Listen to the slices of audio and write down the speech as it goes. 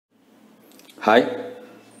Hi,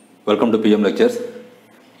 welcome to PM Lectures.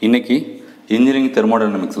 இன்னைக்கு engineering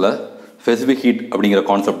தெர்மோடைனமிக்ஸில் specific heat அப்படிங்கிற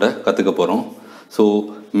கான்செப்டை கற்றுக்க போகிறோம். ஸோ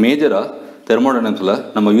மேஜராக தெர்மோடைனமிக்ஸில்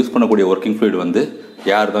நம்ம யூஸ் பண்ணக்கூடிய ஒர்க்கிங் ஃப்ளூயிட் வந்து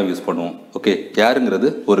ஏர் தான் யூஸ் பண்ணுவோம். ஓகே, ஏருங்கிறது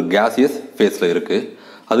ஒரு கேசியஸ் ஃபேஸில் இருக்குது.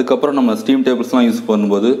 அதுக்கப்புறம் நம்ம ஸ்டீம் டேபிள்ஸ்லாம் யூஸ்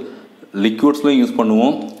பண்ணும்போது லிக்விட்ஸ்லையும் யூஸ்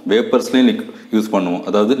பண்ணுவோம், வேப்பர்ஸ்லையும் யூஸ் பண்ணுவோம்.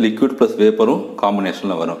 அதாவது லிக்விட் ப்ளஸ் வேப்பரும்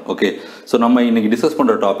காம்பினேஷனில் வரும். ஓகே, ஸோ நம்ம இன்றைக்கி டிஸ்கஸ்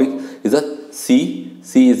பண்ணுற topic is a C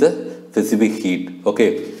is a specific heat. Okay,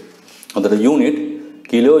 அதோட unit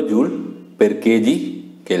kilojoule per KG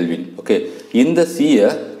kelvin. Okay, இந்த சியை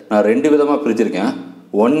நான் ரெண்டு விதமாக பிரிச்சிருக்கேன்.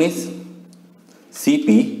 One is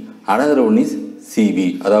CP, another one is CV.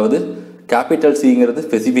 அதாவது கேபிட்டல் சிங்கிறது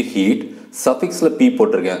ஸ்பெசிஃபிக் ஹீட், சஃபிக்ஸில் பி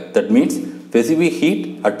போட்டிருக்கேன். That means specific heat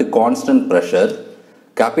at constant pressure.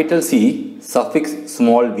 Capital C suffix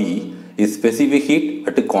small we is specific heat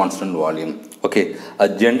at constant volume. Okay,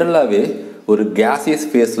 அது ஜென்ரலாகவே ஒரு gaseous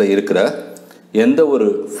ஃபேஸில் இருக்கிற எந்த ஒரு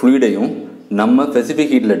ஃப்ளூயிடையும் நம்ம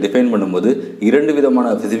ஸ்பெசிஃபிக் ஹீட்டில் டிஃபைன் பண்ணும்போது இரண்டு விதமான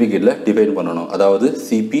ஸ்பெசிஃபிக் ஹீட்டில் டிஃபைன் பண்ணணும். அதாவது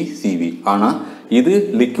சிபி, சிவி. ஆனால் இது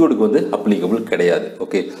லிக்விடுக்கு வந்து அப்ளிகபிள் கிடையாது.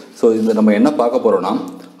 ஓகே, ஸோ இந்த நம்ம என்ன பார்க்க போகிறோம்னா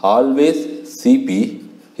always CP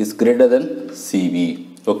is greater than CV.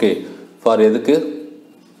 Okay, for எதுக்கு?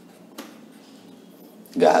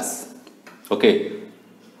 Case. Okay,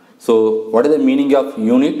 so what is the meaning of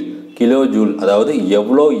unit? Kilo joule. அதாவது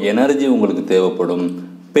எவ்வளோ எனர்ஜி உங்களுக்கு தேவைப்படும்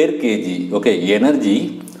பெர் கேஜி. ஓகே, எனர்ஜி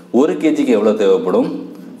ஒரு கேஜிக்கு எவ்வளோ தேவைப்படும்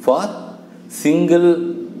ஃபார் சிங்கிள்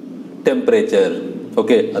டெம்பரேச்சர்.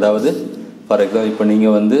 ஓகே, அதாவது ஃபார் எக்ஸாம்பிள் இப்போ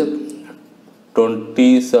நீங்கள் வந்து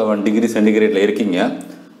 27 டிகிரி சென்டிகிரேடில் இருக்கீங்க.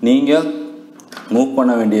 நீங்கள் மூவ்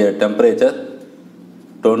பண்ண வேண்டிய டெம்பரேச்சர்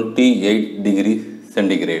 28 டிகிரி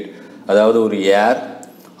சென்டிகிரேட். அதாவது ஒரு ஏர்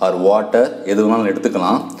ஆர் வாட்டர் எது வேணாலும்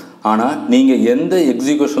எடுத்துக்கலாம். ஆனால் நீங்கள் எந்த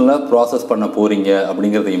எக்ஸிக்யூஷனில் ப்ராசஸ் பண்ண போகிறீங்க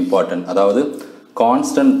அப்படிங்கிறது இம்பார்ட்டன்ட். அதாவது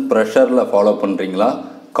கான்ஸ்டன்ட் ப்ரெஷரில் ஃபாலோ பண்ணுறீங்களா,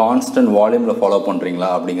 கான்ஸ்டன்ட் வால்யூமில் ஃபாலோ பண்ணுறீங்களா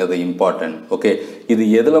அப்படிங்கிறது இம்பார்ட்டன்ட். ஓகே, இது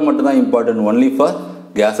எதில் மட்டும்தான் இம்பார்ட்டன்ட்? ஒன்லி ஃபார்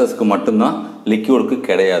கேஸஸ்க்கு மட்டும்தான், லிக்யூடுக்கு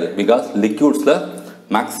கிடையாது. Because லிக்யூட்ஸில்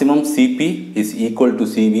maximum CP is equal to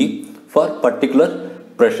CV for particular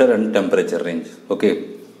pressure and temperature range. Okay,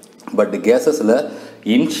 but கேஸஸில்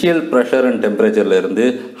initial pressure and டெம்பரேச்சரில் இருந்து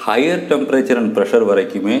ஹையர் டெம்பரேச்சர் அண்ட் ப்ரெஷர்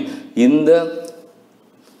வரைக்குமே இந்த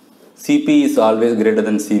CP is always greater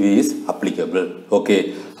than CV is applicable. Okay,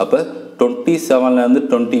 அப்போ 27லேருந்து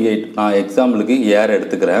 28 நான் எக்ஸாம்பிளுக்கு ஏர்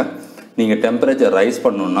எடுத்துக்கிறேன். நீங்கள் temperature rice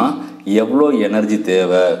பண்ணணுன்னா எவ்வளோ எனர்ஜி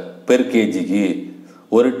தேவை பெர் கேஜிக்கு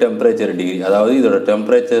ஒரு டெம்பரேச்சர் டிகிரி. அதாவது இதோட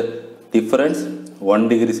temperature difference 1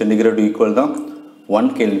 degree centigrade equal தான், 1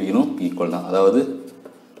 கெல்வினும் ஈக்குவல் தான். அதாவது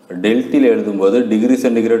டெல்டியில் எழுதும்போது டிகிரி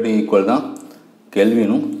சென்டிகிரேடும் ஈக்குவல் தான்,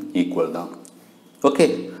 கெல்வினும் ஈக்குவல் தான். ஓகே,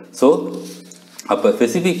 ஸோ அப்போ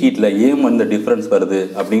ஸ்பெசிஃபிக் ஹீட்டில் ஏன் அந்த டிஃப்ரென்ஸ் வருது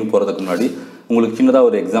அப்படின்னு போகிறதுக்கு முன்னாடி உங்களுக்கு சின்னதாக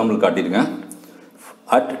ஒரு எக்ஸாம்பிள் காட்டியிருக்கேன்.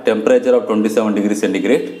 At temperature of 27 degree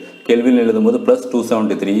centigrade kelvin எழுதும்போது plus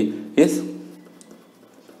 273 is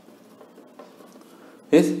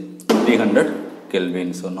 300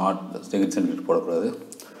 kelvin. So not degree centigrade போடக்கூடாது.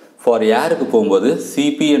 ஃபார் ஏருக்கு போகும்போது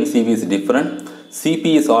CP and CV is different. CP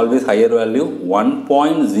is always higher value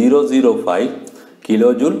 1.005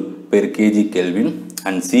 kilojoule per kg Kelvin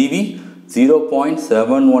and CV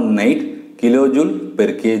 0.718 kilojoule per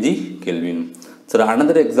kg Kelvin. So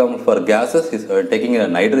another example for gases is taking a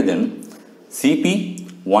nitrogen. CP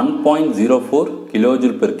 1.04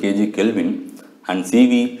 kilojoule per kg Kelvin and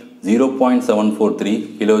CV 0.743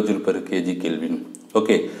 kilojoule per kg Kelvin.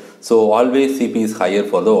 Okay, so always CP is higher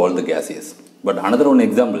for all the gases. But another one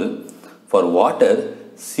example, for water,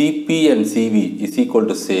 Cp and Cv is equal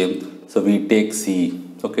to same, so we take C.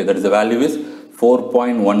 Okay, that is the value is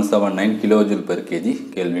 4.179 kilojoule per kg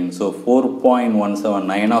Kelvin. So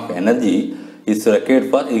 4.179 of energy is required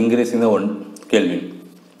for increasing the 1 Kelvin.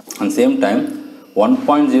 And same time,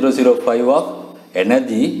 1.005 of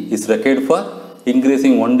energy is required for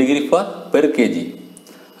increasing 1 degree for per kg.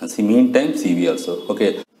 And see meantime Cv also. Okay,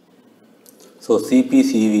 so Cp,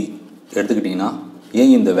 Cv எடுத்துக்கிட்டிங்கன்னா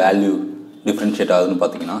ஏன் இந்த value differentiate ஆகுதுன்னு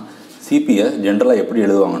பார்த்தீங்கன்னா, சிபியை ஜென்ரலாக எப்படி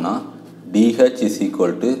எழுதுவாங்கன்னா DH is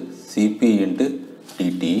equal to CP into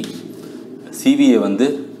DD, சிவியை வந்து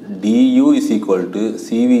due is equal to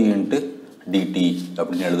CV into DD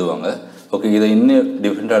அப்படின்னு எழுதுவாங்க. ஓகே, இதை இன்னும்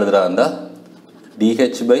டிஃப்ரெண்ட்டாக எழுதுகிறா இருந்தால்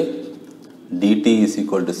DH by DD is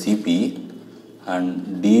equal to CP and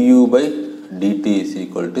due by DD is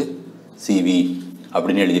equal to CV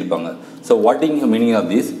அப்படின்னு எழுதியிருப்பாங்க. So what is meaning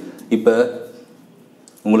of this? இப்போ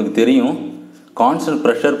உங்களுக்கு தெரியும் கான்ஸ்டன்ட்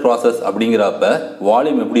ப்ரெஷர் ப்ராசஸ் அப்படிங்கிறப்ப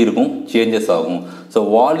வால்யூம் எப்படி இருக்கும்? சேஞ்சஸ் ஆகும். So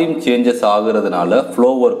volume changes ஆகுறதுனால flow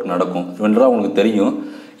work நடக்கும். ஜென்ரலாக உங்களுக்கு தெரியும்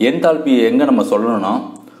என்தால்பி எங்கே நம்ம சொல்லணும்னா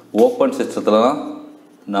ஓப்பன் சிஸ்டத்தில் தான்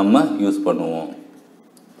நம்ம யூஸ் பண்ணுவோம்.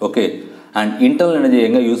 ஓகே, அண்ட் இன்டர்னல் எனர்ஜி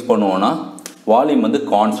எங்கே யூஸ் பண்ணுவோம்னா வால்யூம் வந்து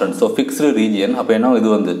கான்ஸ்டன்ட், ஸோ ஃபிக்ஸ்டு ரீஜியன். அப்போ என்ன இது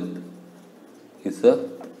வந்து is a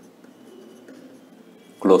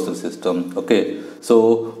closed system. Okay, so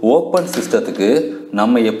open சிஸ்டத்துக்கு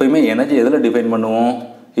நம்ம எப்பயுமே எனர்ஜி எதில் டிஃபைன் பண்ணுவோம்?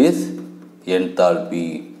 Is enthalpy.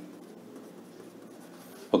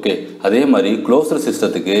 ஓகே, அதே மாதிரி க்ளோஸ்டு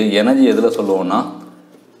சிஸ்டத்துக்கு எனர்ஜி எதில் சொல்லுவோம்னா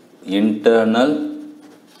இன்டர்னல்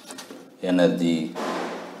எனர்ஜி.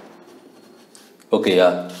 ஓகேயா,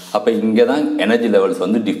 அப்போ இங்கே தான் எனர்ஜி லெவல்ஸ்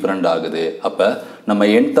வந்து டிஃப்ரெண்ட் ஆகுது. அப்போ நம்ம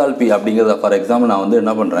என்தால்பி அப்படிங்கிறத ஃபார் எக்ஸாம்பிள் நான் வந்து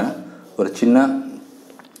என்ன பண்ணுறேன், ஒரு சின்ன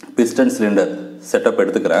பிஸ்டன் சிலிண்டர் செட்டப்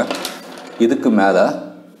எடுத்துக்கிறேன். இதுக்கு மேலே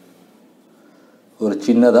ஒரு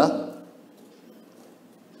சின்னதாக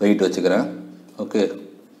வெயிட் வச்சுக்கிறேன். ஓகே,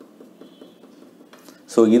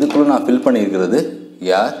 ஸோ இதுக்குள்ளே நான் ஃபில் பண்ணியிருக்கிறது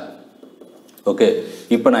ஏர். ஓகே,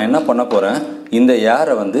 இப்போ நான் என்ன பண்ண போகிறேன், இந்த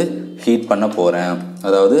ஏரை வந்து ஹீட் பண்ண போகிறேன்.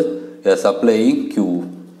 அதாவது சப்ளையிங் Q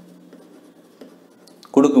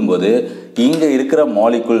கொடுக்கும்போது இங்கே இருக்கிற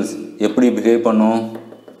மாலிகுல்ஸ் எப்படி பிஹேவ் பண்ணும்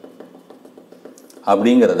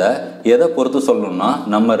அப்படிங்கிறத எதை பொறுத்து சொல்லணும்னா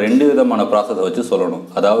நம்ம ரெண்டு விதமான ப்ராசஸை வச்சு சொல்லணும்.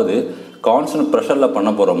 அதாவது கான்ஸ்டன்ட் ப்ரெஷரில்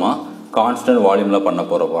பண்ண போகிறோமா, கான்ஸ்டன்ட் வால்யூமில் பண்ண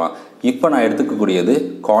போகிறோமா. இப்போ நான் எடுத்துக்கக்கூடியது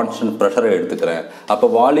கான்ஸ்டன்ட் ப்ரெஷரை எடுத்துக்கிறேன். அப்போ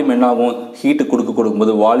வால்யூம் என்ன ஆகும், ஹீட்டு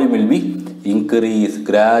கொடுக்கும்போது volume will be increase,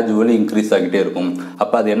 gradually increase ஆகிட்டே இருக்கும்.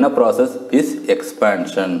 அப்போ அது என்ன process is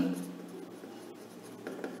expansion.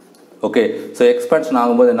 Okay, so expansion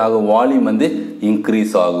ஆகும்போது என்ன ஆகும், வால்யூம் வந்து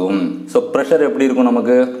இன்க்ரீஸ் ஆகும். ஸோ ப்ரெஷர் எப்படி இருக்கும்,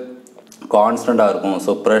 நமக்கு கான்ஸ்டண்ட்டாக இருக்கும்.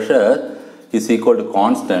 So pressure is equal to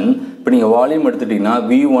constant. இப்போ நீங்கள் வால்யூம் எடுத்துட்டிங்கன்னா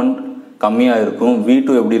V1 கம்மியாக இருக்கும்,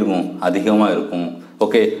 V2 எப்படி இருக்கும், அதிகமாக இருக்கும்.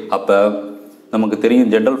 ஓகே, அப்போ நமக்கு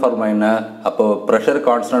தெரியும் ஜென்ரல் ஃபார்முலா என்ன, அப்போ ப்ரெஷர்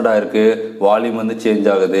கான்ஸ்டண்ட்டாக இருக்குது, வால்யூம் வந்து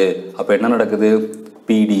சேஞ்ச் ஆகுது. அப்போ என்ன நடக்குது,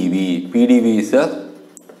 PdV is a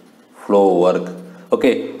flow work.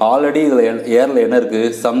 Okay, already இதில் ஏரில் என்ன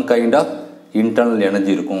இருக்குது, some kind of internal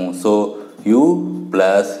energy இருக்கும். ஸோ U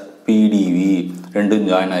ப்ளஸ் PdV ரெண்டும்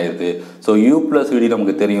ஜாயின் ஆகிருக்கு. ஸோ U ப்ளஸ் VD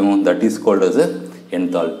நமக்கு தெரியும், that is called as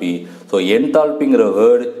enthalpy. So என்தால்பிங்கிற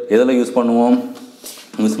word எதில் யூஸ் பண்ணுவோம்,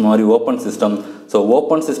 யூஸ் மாதிரி open system. So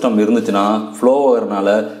open system இருந்துச்சுன்னா ஃப்ளோ ஆகிறதுனால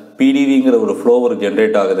PdVங்கிற ஒரு ஃப்ளோ ஒர்க்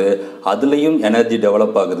ஜென்ரேட் ஆகுது, அதுலேயும் எனர்ஜி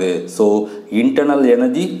டெவலப் ஆகுது. So internal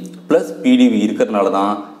energy plus PdV இருக்கிறதுனால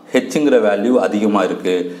தான் ஹெச்ங்கிற வேல்யூ அதிகமாக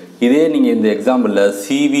இருக்குது. இதே நீங்கள் இந்த எக்ஸாம்பிளில்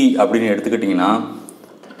CV அப்படின்னு எடுத்துக்கிட்டிங்கன்னா,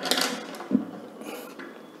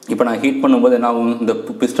 இப்போ நான் ஹீட் பண்ணும்போது என்ன ஆகும், இந்த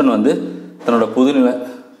பிஸ்டன் வந்து தன்னோட புதுநிலை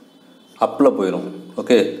அப்பில் போயிடும்.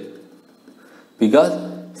 ஓகே, பிகாஸ்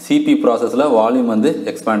CP ப்ராசஸில் வால்யூம் வந்து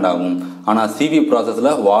எக்ஸ்பேண்ட் ஆகும். ஆனால் CV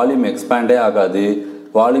ப்ராசஸில் வால்யூம் எக்ஸ்பேண்டே ஆகாது.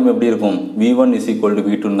 வால்யூம் எப்படி இருக்கும், V1 is equal to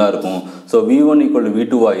V2 தான் இருக்கும். ஸோ V1 ஈக்குவல் டு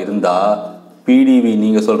V2வாக இருந்தால் PdV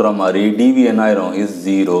நீங்கள் சொல்கிற மாதிரி dV என்ன ஆயிரும், is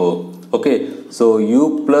 0. Okay, so U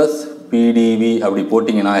plus PdV அப்படி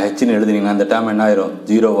போட்டிங்கன்னா ஹெச்னு எழுதுனீங்கன்னா இந்த டேம் என்ன ஆயிரும்,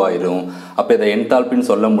 0 ஆயிரும். அப்போ இதை என்தால்பின்னு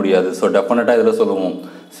சொல்ல முடியாது. ஸோ டெஃபினட்டாக இதில் சொல்லுவோம்,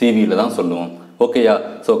 CVயில் தான் சொல்லுவோம். ஓகேயா,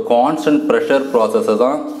 ஸோ கான்ஸ்டன்ட் ப்ரெஷர் ப்ராசஸை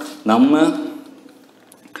தான் நம்ம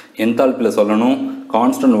என்தால்பியில் சொல்லணும்,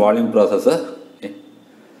 கான்ஸ்டன்ட் வால்யூம் ப்ராசஸை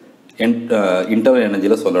இன்டர்னல்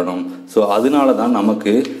எனர்ஜியில் சொல்லணும். ஸோ அதனால தான்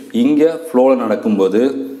நமக்கு இங்கே ஃப்ளோவில் நடக்கும்போது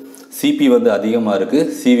CP வந்து அதிகமாக இருக்குது,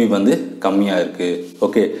 CV வந்து கம்மியாக இருக்குது.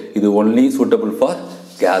 ஓகே, இது ஒன்லி சூட்டபிள் ஃபார்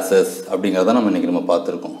கேஸஸ் அப்படிங்கிறத நம்ம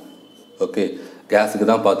பார்த்துருக்கோம். ஓகே, கேஸுக்கு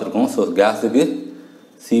தான் பார்த்துருக்கோம். ஸோ கேஸுக்கு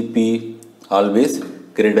CP always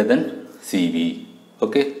greater than CV.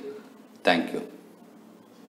 Okay, thank you.